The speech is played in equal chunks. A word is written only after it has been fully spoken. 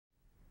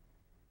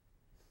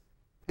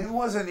It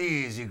wasn't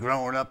easy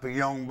growing up a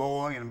young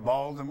boy in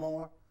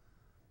Baltimore,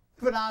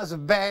 but I was a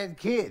bad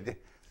kid.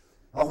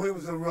 Oh, it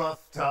was a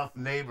rough, tough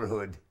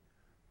neighborhood,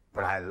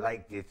 but I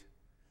liked it.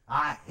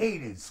 I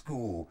hated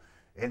school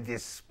and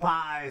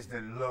despised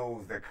and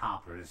loathed the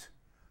coppers.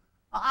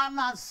 I'm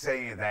not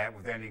saying that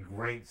with any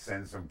great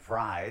sense of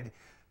pride.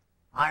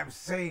 I'm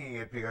saying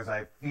it because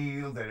I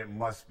feel that it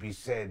must be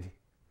said.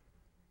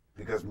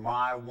 Because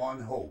my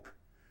one hope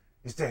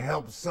is to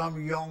help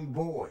some young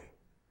boy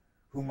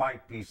who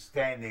might be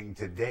standing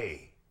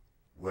today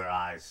where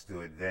I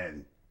stood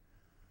then.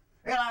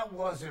 And I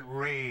wasn't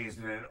raised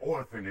in an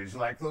orphanage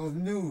like those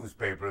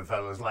newspaper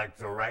fellas like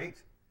to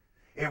write.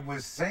 It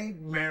was St.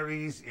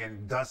 Mary's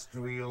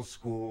Industrial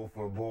School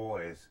for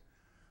Boys.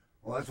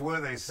 Well, that's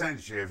where they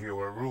sent you if you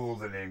were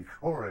ruled and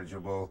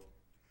incorrigible.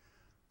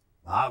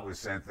 I was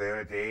sent there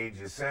at the age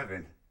of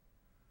 7.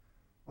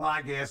 Well,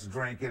 I guess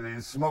drinking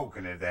and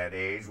smoking at that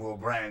age will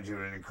brand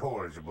you an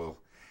incorrigible.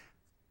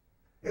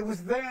 It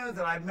was there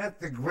that I met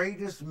the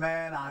greatest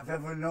man I've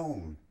ever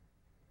known,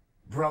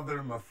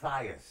 Brother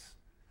Matthias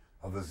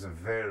of the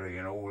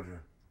Xaverian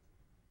order,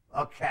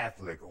 a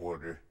Catholic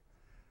order.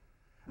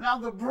 Now,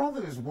 the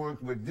brothers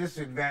worked with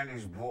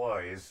disadvantaged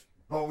boys,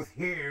 both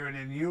here and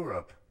in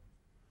Europe.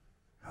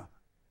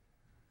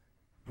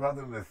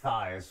 Brother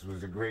Matthias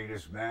was the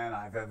greatest man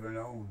I've ever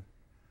known.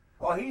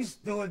 Well, he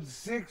stood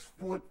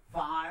 6'5"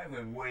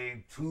 and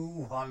weighed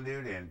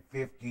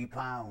 250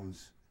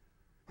 pounds.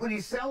 But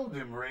he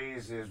seldom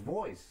raised his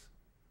voice,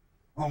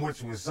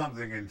 which was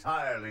something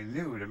entirely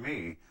new to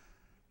me.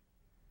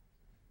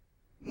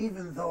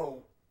 Even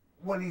though,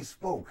 when he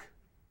spoke,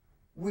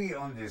 we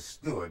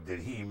understood that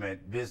he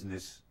meant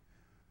business.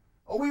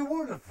 Oh, we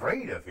weren't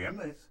afraid of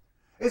him.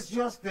 It's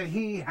just that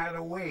he had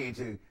a way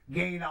to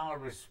gain our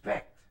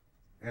respect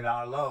and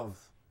our love.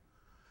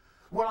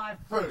 When I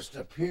first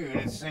appeared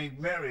at St.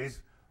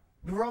 Mary's,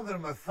 Brother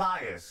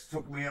Matthias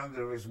took me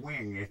under his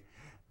wing.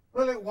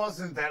 Well, it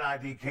wasn't that I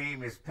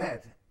became his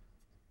pet.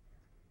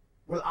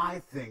 Well, I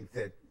think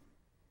that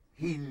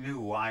he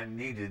knew I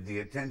needed the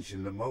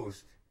attention the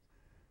most.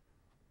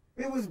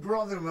 It was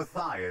Brother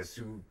Matthias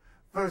who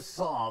first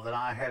saw that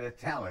I had a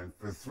talent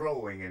for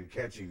throwing and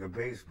catching a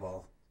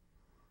baseball.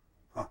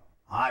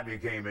 I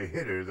became a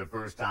hitter the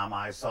first time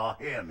I saw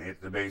him hit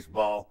the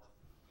baseball.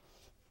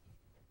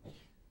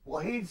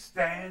 Well, he'd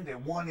stand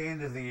at one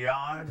end of the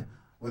yard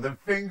with a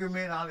finger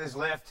mitt on his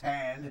left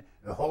hand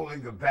and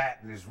holding a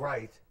bat in his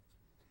right.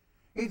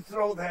 He'd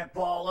throw that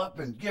ball up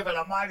and give it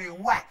a mighty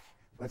whack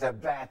with the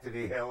bat that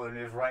he held in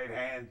his right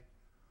hand.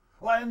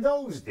 Well, in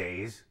those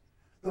days,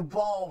 the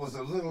ball was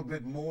a little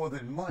bit more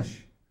than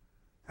mush.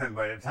 And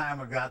by the time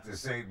it got to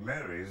St.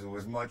 Mary's, it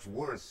was much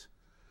worse.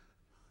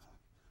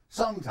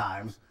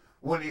 Sometimes,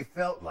 when he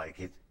felt like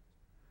it,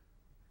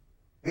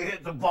 he'd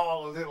hit the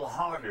ball a little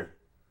harder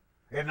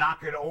and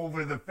knock it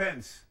over the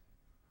fence.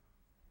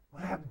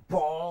 Well, that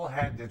ball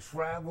had to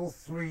travel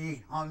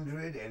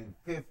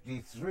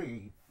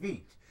 353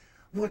 feet,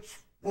 which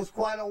was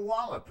quite a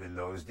wallop in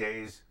those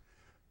days.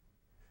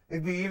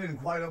 It'd be even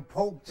quite a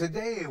poke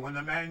today when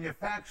the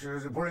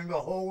manufacturers bring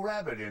the whole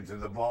rabbit into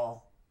the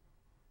ball.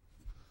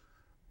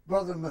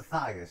 Brother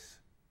Matthias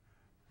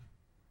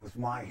was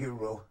my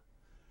hero.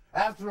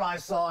 After I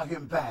saw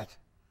him bat,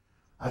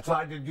 I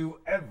tried to do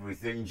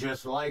everything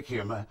just like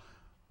him.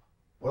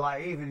 Well,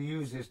 I even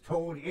used his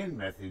toed-in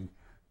method,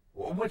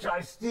 which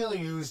I still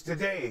use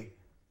today.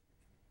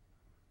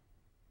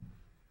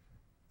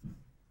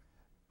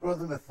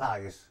 Brother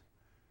Matthias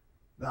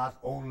not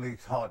only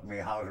taught me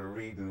how to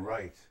read and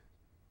write,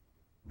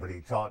 but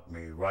he taught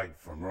me right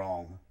from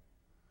wrong.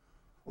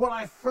 When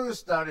I first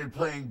started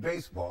playing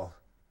baseball,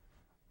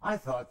 I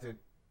thought that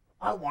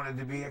I wanted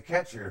to be a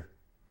catcher.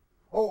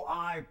 Oh,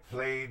 I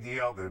played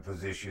the other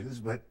positions,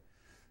 but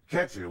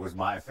catcher was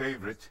my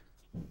favorite.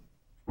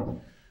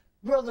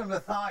 Brother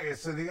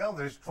Matthias and the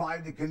others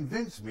tried to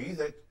convince me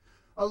that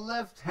a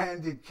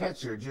left-handed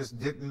catcher just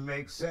didn't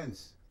make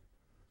sense.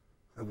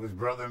 It was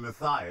Brother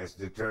Matthias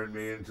that turned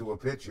me into a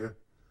pitcher.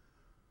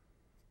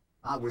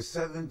 I was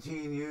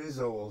 17 years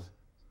old.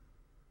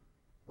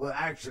 Well,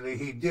 actually,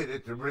 he did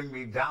it to bring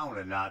me down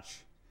a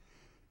notch.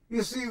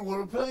 You see, we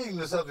were playing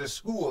this other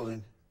school,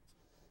 and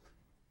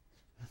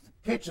the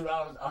pitcher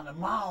out on the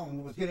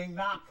mound was getting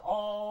knocked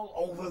all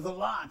over the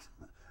lot.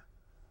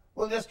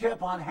 Well, this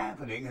kept on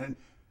happening, and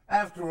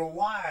after a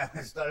while,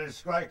 it started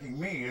striking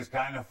me as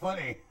kind of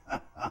funny.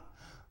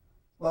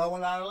 Well,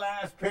 when our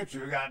last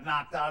pitcher got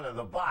knocked out of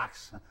the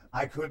box,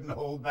 I couldn't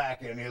hold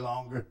back any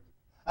longer.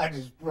 I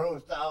just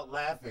burst out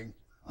laughing.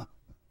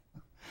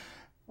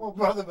 Well,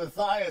 Brother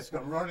Matthias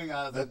come running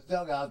out of the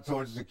dugout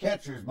towards the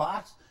catcher's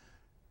box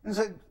and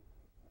said,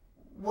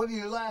 "What are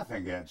you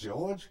laughing at,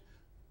 George?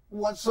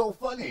 What's so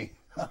funny?"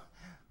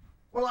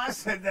 Well, I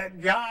said,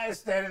 "That guy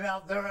standing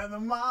out there on the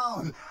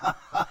mound."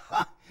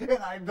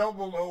 And I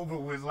doubled over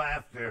with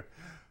laughter.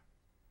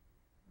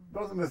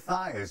 Brother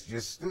Matthias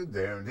just stood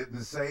there and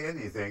didn't say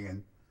anything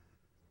and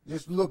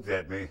just looked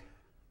at me.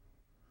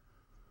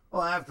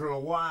 Well, after a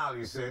while,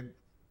 he said,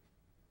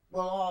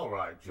 "Well, all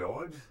right,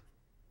 George,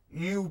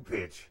 you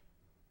pitch."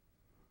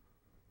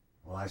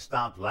 Well, I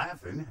stopped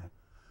laughing.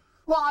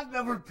 Well, I've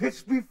never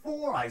pitched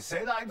before, I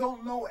said. I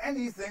don't know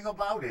anything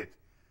about it.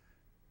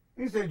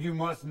 He said, you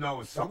must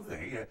know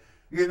something.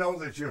 You know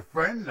that your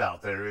friend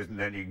out there isn't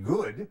any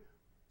good.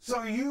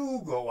 So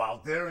you go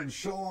out there and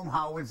show him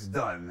how it's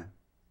done.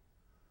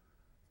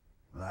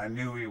 Well, I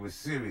knew he was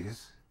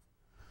serious.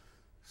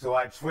 So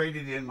I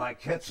traded in my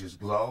catcher's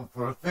glove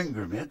for a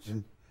finger mitt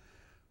and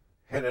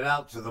headed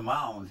out to the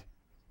mound.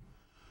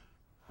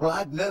 Well,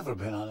 I'd never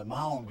been on a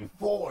mound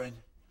before, and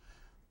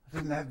I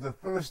didn't have the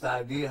first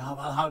idea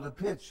about how to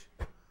pitch.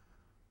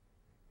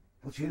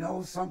 But you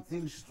know,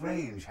 something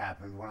strange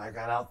happened when I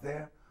got out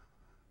there.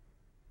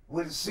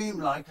 Well, it seemed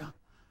like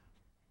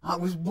I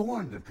was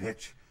born to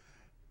pitch.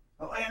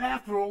 And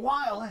after a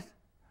while,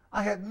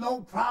 I had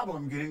no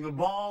problem getting the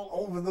ball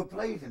over the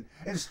plate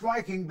and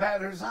striking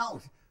batters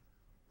out.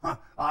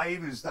 I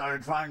even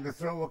started trying to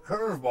throw a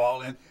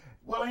curveball, and,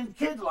 well, in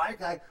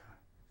kid-like, I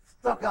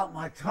stuck out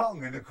my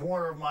tongue in the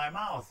corner of my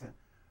mouth.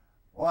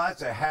 Well,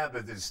 that's a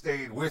habit that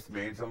stayed with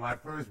me until my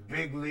first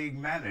big league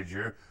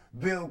manager,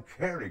 Bill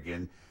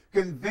Kerrigan,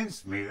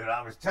 convinced me that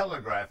I was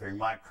telegraphing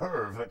my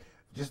curve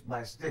just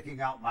by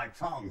sticking out my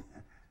tongue.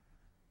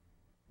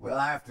 Well,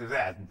 after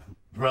that,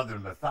 Brother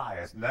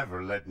Matthias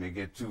never let me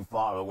get too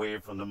far away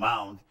from the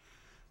mound.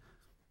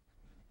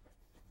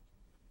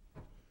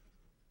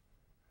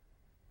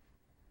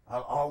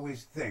 I'll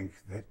always think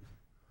that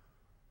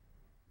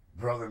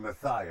Brother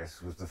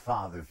Matthias was the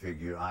father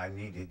figure I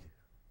needed.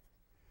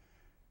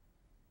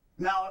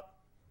 Now,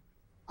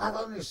 I've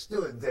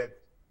understood that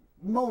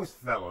most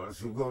fellows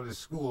who go to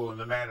school in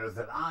the manner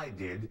that I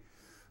did,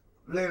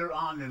 later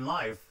on in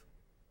life,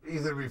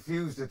 either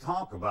refuse to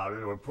talk about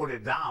it or put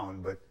it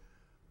down, but,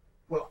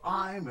 well,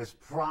 I'm as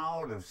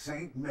proud of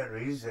St.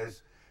 Mary's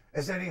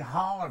as any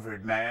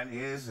Harvard man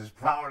is as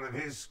proud of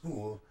his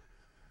school.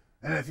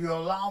 And if you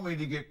allow me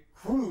to get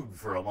crude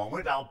for a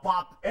moment, I'll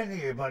pop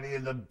anybody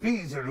in the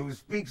beezer who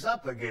speaks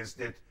up against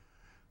it.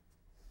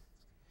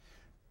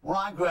 When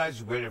I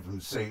graduated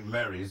from St.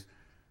 Mary's,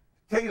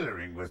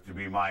 tailoring was to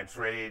be my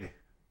trade,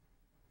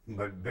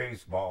 but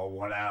baseball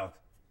won out.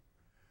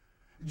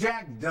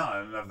 Jack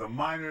Dunn of the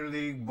minor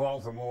league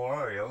Baltimore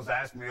Orioles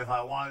asked me if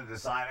I wanted to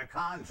sign a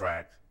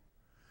contract.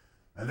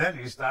 And then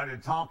he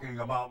started talking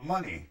about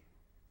money.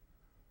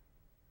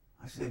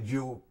 I said,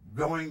 you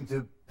going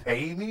to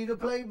pay me to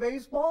play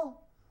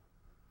baseball?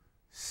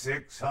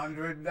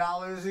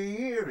 $600 a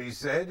year, he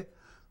said.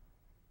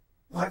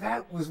 Why,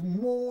 that was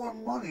more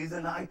money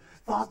than I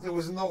thought there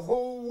was in the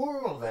whole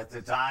world at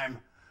the time.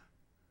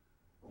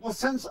 Well,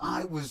 since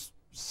I was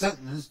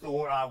sentenced,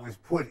 or I was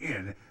put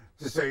in,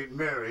 to St.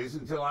 Mary's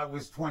until I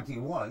was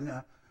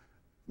 21,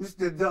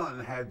 Mr.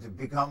 Dunn had to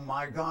become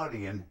my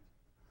guardian.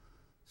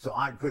 So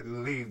I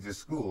couldn't leave the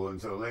school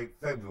until late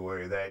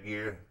February that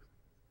year.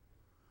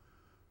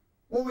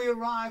 When we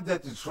arrived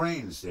at the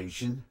train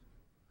station,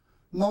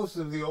 most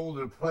of the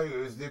older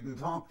players didn't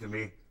talk to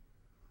me,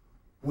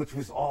 which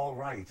was all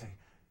right.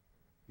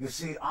 You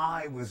see,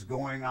 I was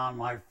going on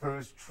my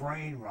first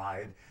train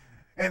ride,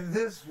 and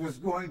this was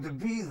going to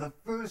be the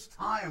first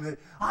time that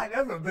I'd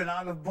ever been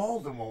out of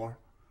Baltimore.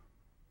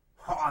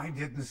 I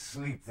didn't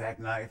sleep that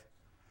night,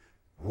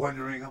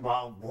 wondering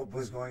about what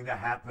was going to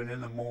happen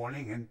in the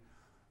morning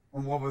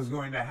and what was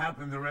going to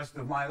happen the rest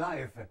of my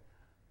life.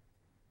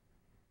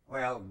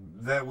 Well,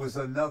 there was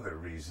another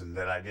reason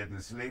that I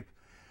didn't sleep.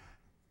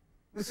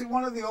 You see,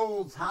 one of the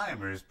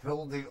old-timers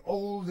pulled the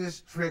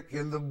oldest trick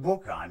in the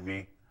book on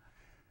me.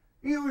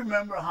 You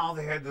remember how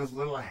they had those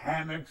little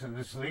hammocks in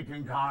the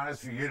sleeping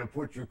cars for you to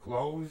put your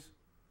clothes?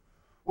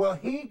 Well,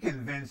 he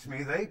convinced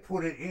me they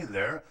put it in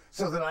there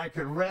so that I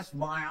could rest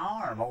my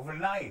arm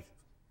overnight.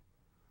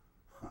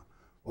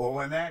 Well,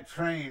 when that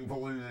train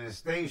pulled into the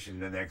station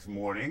the next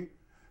morning,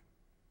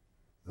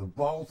 the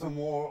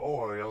Baltimore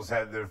Orioles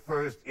had their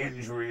first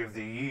injury of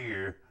the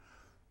year.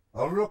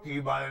 A rookie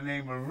by the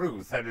name of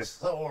Ruth had a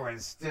sore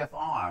and stiff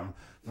arm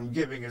from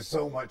giving it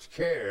so much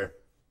care.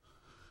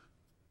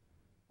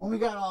 When we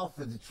got off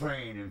at the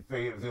train in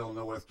Fayetteville,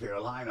 North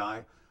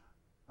Carolina,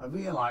 I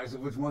realized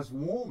it was much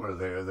warmer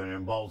there than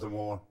in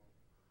Baltimore.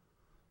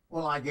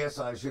 Well, I guess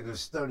I should have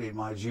studied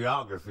my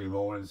geography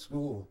more in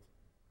school.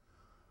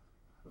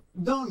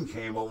 Dunn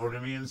came over to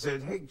me and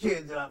said, hey,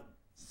 kid,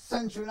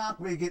 since you're not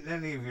going to be getting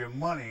any of your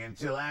money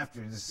until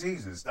after the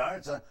season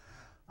starts,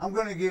 I'm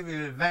going to give you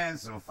an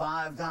advance of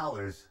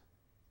 $5.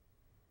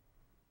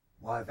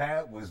 Why,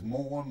 that was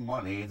more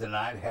money than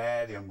I'd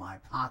had in my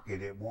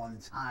pocket at one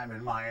time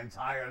in my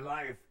entire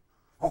life.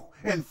 Oh,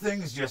 and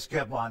things just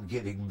kept on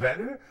getting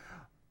better.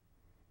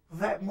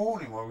 That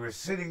morning when we were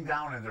sitting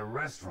down at the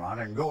restaurant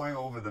and going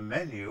over the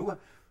menu,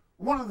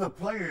 one of the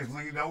players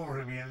leaned over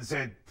to me and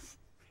said,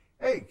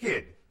 hey,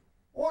 kid,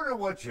 order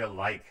what you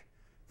like.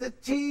 The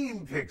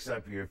team picks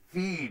up your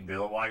feed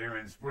bill while you're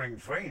in spring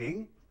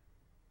training.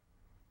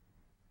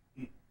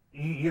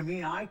 You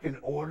mean I can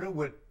order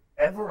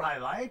whatever I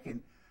like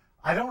and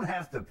I don't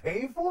have to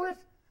pay for it?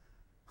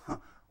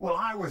 Well,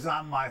 I was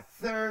on my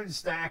third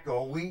stack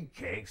of wheat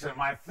cakes and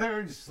my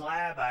third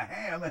slab of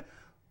ham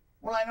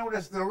when I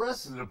noticed the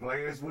rest of the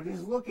players were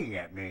just looking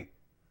at me.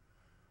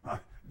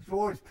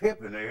 George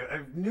Pippin,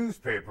 a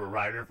newspaper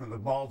writer from the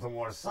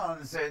Baltimore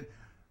Sun, said,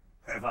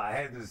 if I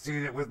hadn't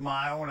seen it with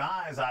my own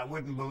eyes, I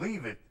wouldn't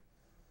believe it.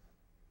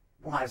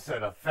 Well, I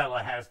said, a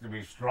fella has to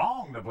be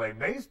strong to play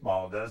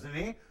baseball, doesn't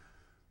he?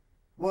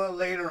 Well,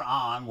 later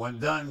on, when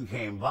Dunn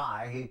came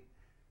by, he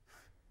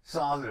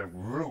saw the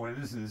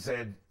ruins and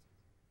said,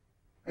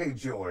 hey,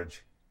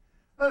 George,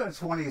 there are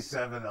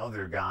 27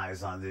 other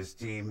guys on this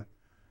team.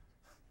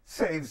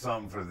 Save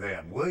some for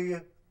them, will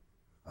you?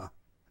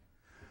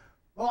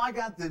 Well, I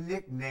got the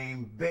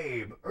nickname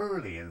Babe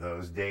early in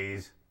those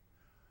days.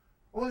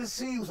 Well, it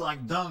seems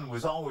like Dunn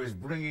was always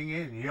bringing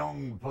in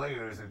young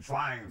players and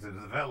trying to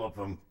develop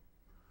them.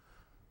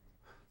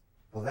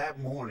 Well, that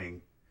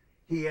morning,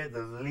 he had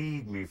to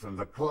lead me from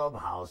the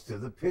clubhouse to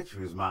the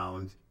pitcher's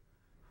mound.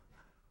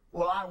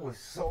 Well, I was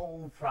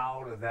so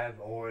proud of that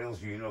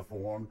Orioles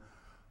uniform.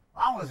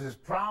 I was as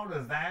proud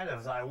of that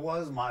as I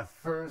was my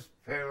first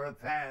pair of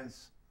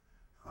pants.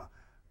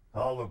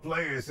 All the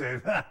players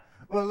said,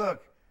 well,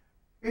 look,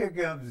 here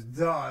comes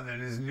Dunn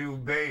and his new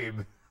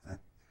Babe.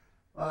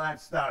 Well, that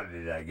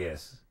started it, I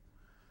guess.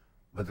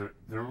 But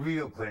the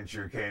real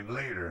clincher came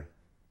later.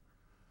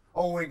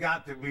 Oh, it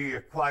got to be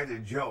quite a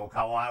joke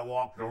how I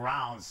walked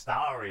around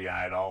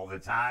starry-eyed all the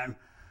time.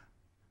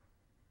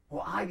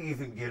 Well, I'd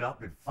even get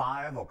up at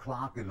 5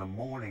 o'clock in the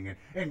morning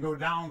and go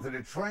down to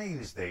the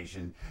train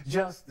station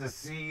just to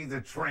see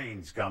the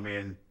trains come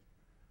in.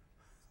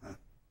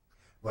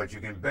 But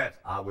you can bet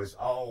I was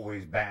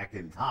always back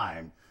in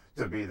time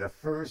to be the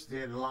first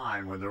in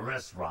line when the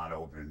restaurant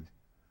opened.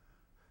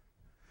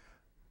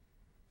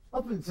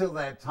 Up until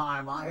that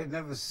time, I had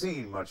never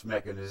seen much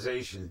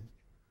mechanization.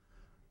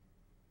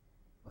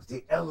 But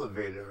the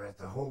elevator at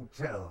the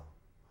hotel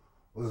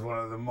was one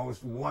of the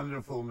most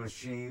wonderful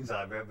machines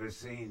I've ever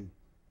seen.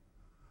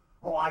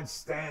 Oh, I'd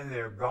stand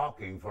there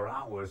gawking for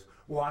hours,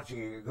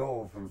 watching it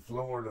go from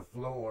floor to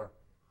floor.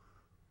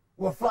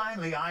 Well,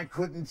 finally, I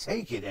couldn't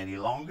take it any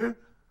longer.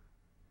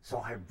 So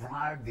I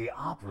bribed the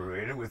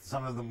operator with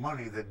some of the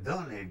money that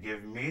Dunn had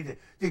given me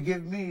to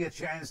give me a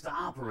chance to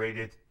operate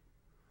it.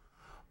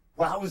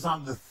 Well, I was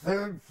on the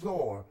 3rd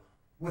floor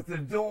with the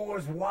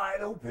doors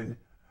wide open,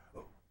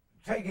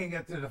 taking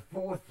it to the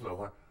 4th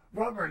floor,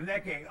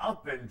 rubbernecking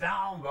up and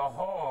down the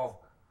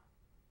hall.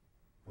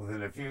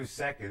 Within a few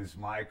seconds,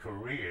 my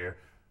career,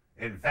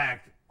 in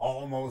fact,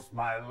 almost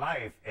my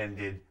life,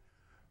 ended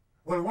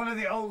when one of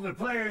the older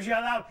players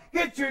yelled out,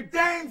 "Get your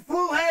dang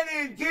fool head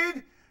in,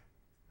 kid!"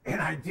 And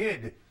I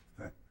did.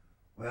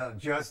 Well,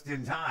 just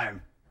in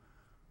time.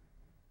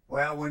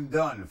 Well, when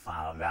Dunn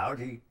found out,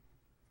 he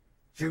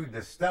chewed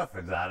the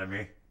stuffings out of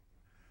me.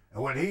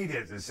 And what he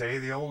didn't say,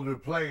 the older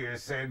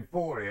players said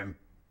for him.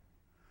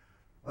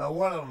 Well,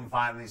 one of them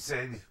finally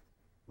said,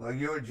 well,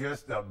 you're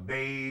just a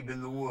babe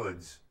in the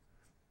woods.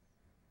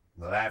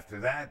 Well, after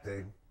that,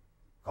 they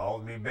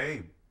called me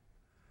Babe.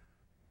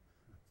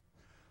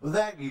 Well,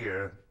 that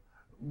year,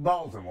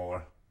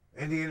 Baltimore,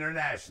 in the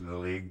International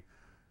League,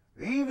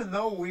 even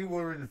though we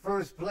were in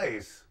first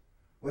place,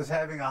 was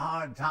having a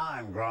hard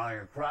time drawing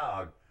a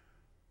crowd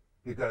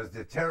because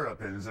the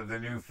Terrapins of the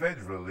new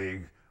Federal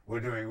League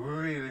were doing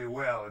really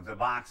well at the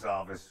box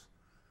office.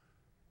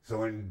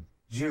 So in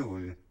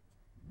June,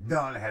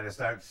 Dunn had to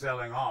start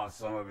selling off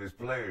some of his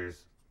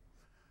players.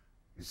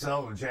 He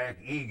sold Jack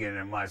Egan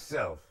and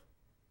myself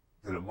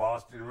to the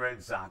Boston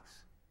Red Sox.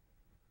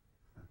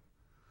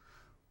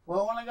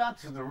 Well, when I got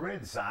to the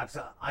Red Sox,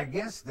 I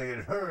guess they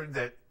had heard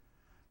that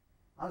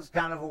I was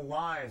kind of a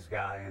wise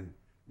guy and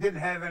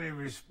didn't have any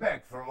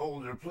respect for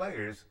older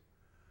players.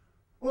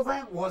 Well,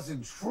 that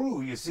wasn't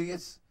true, you see.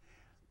 It's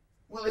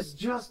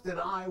just that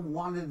I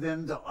wanted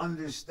them to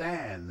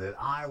understand that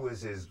I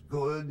was as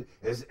good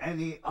as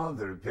any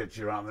other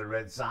pitcher on the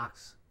Red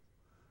Sox.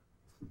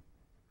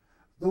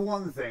 The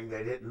one thing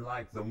they didn't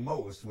like the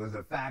most was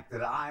the fact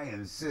that I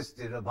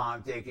insisted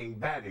upon taking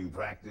batting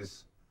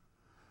practice.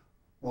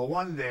 Well,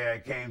 one day I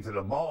came to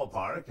the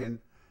ballpark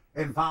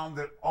and found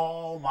that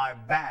all my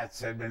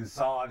bats had been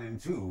sawed in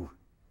two.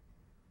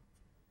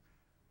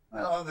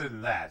 Well, other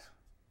than that,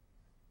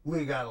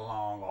 we got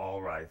along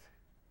all right.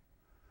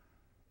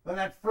 But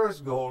that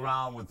first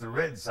go-around with the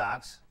Red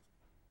Sox,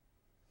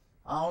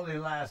 I only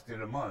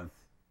lasted a month.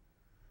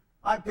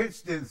 I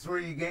pitched in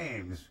 3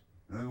 games,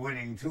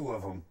 winning 2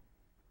 of them.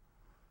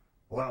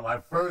 One of my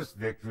first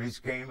victories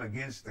came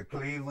against the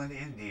Cleveland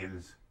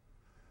Indians.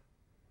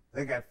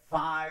 They got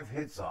 5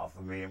 hits off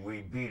of me, and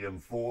we beat them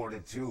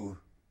 4-2.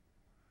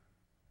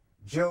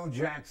 Joe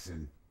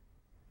Jackson,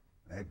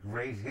 that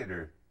great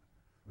hitter,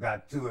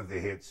 got 2 of the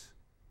hits.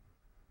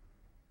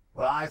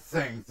 Well, I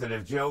think that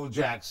if Joe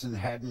Jackson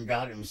hadn't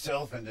got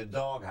himself in the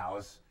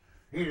doghouse,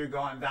 he'd have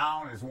gone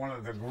down as one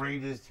of the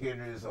greatest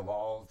hitters of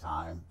all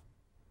time.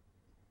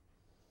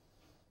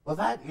 Well,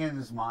 that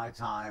ends my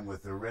time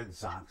with the Red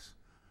Sox,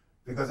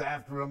 because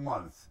after a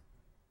month,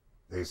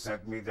 they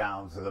sent me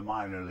down to the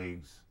minor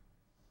leagues,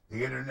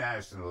 the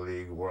International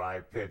League, where I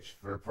pitched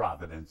for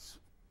Providence.